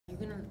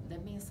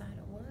inside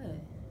of what?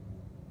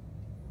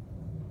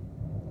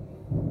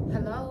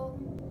 Hello?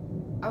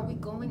 Are we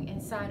going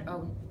inside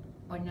or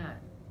not?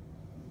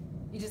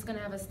 You just gonna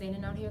have us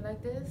standing out here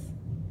like this?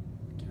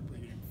 I can't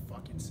believe you didn't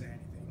fucking say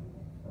anything.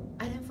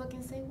 I didn't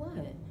fucking say what?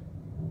 You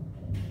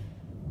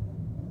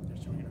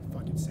weren't gonna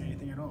fucking say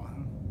anything at all,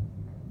 huh?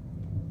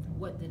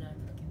 What did I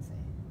fucking say?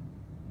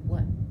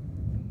 What?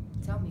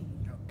 Tell me.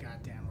 You know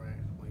goddamn right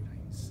what you don't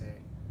even say.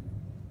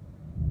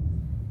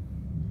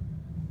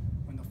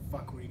 When the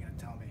fuck were you gonna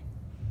tell me?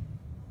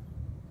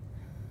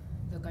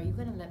 Look, are you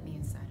gonna let me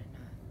inside or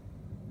not?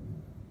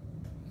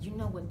 You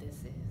know what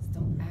this is.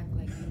 Don't act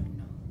like you don't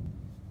know.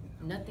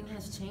 Nothing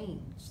has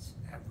changed.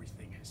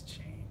 Everything has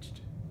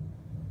changed.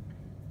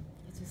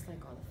 It's just like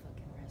all the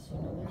fucking rest, you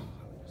know that?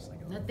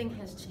 Like Nothing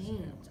has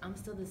changed. I'm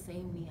still the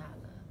same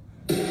Mihala.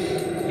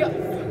 Yo,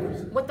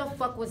 what the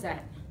fuck was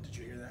that? Did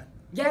you hear that?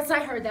 Yes, I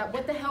heard that.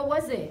 What the hell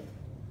was it?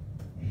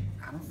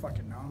 I don't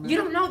fucking know, man. You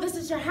don't know this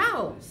is your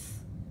house.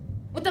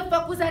 What the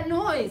fuck was that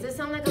noise? It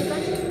sounded like a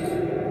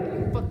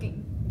gunshot.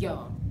 Fucking,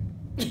 yo.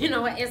 You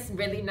know what? It's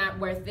really not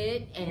worth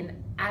it, and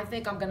I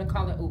think I'm gonna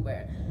call an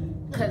Uber.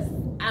 Cause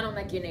I don't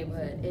like your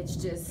neighborhood. It's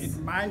just... It's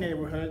my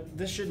neighborhood.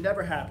 This should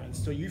never happen.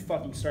 So you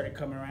fucking started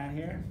coming around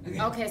here.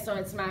 Okay, so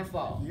it's my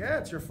fault. Yeah,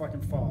 it's your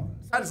fucking fault.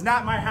 That is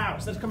not my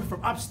house. That's coming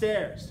from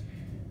upstairs.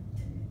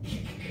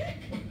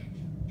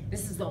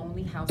 This is the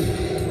only house.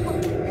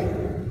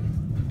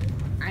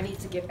 I need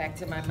to get back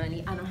to my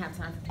money. I don't have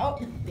time. Oh,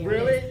 there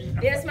Really? it is.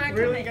 There's my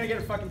Really? comment. You gonna get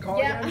a fucking call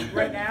Yeah. again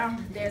right now?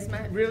 There's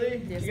my... Really?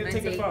 There's You're my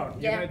gonna take date. the phone.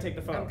 You're Yeah, gonna take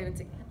the phone. I'm gonna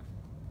take...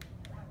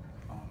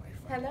 Oh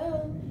my fucking...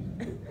 Hello.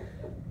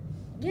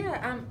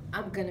 Yeah,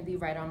 I'm gonna be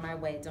right on my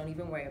way. Don't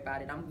even worry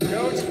about it.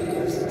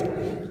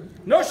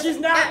 No, she's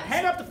not.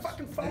 Hang up the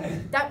fucking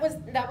phone. That was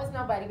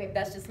nobody, babe.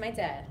 That's just my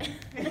dad.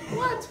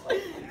 What?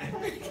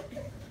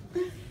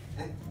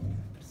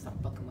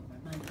 Stop fucking with my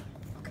money,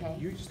 okay?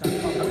 You just not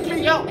fucking with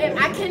me. Yo,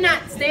 I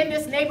cannot stay in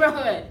this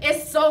neighborhood.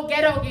 It's so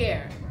ghetto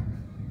here.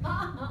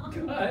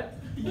 Cut.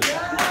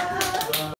 Yeah.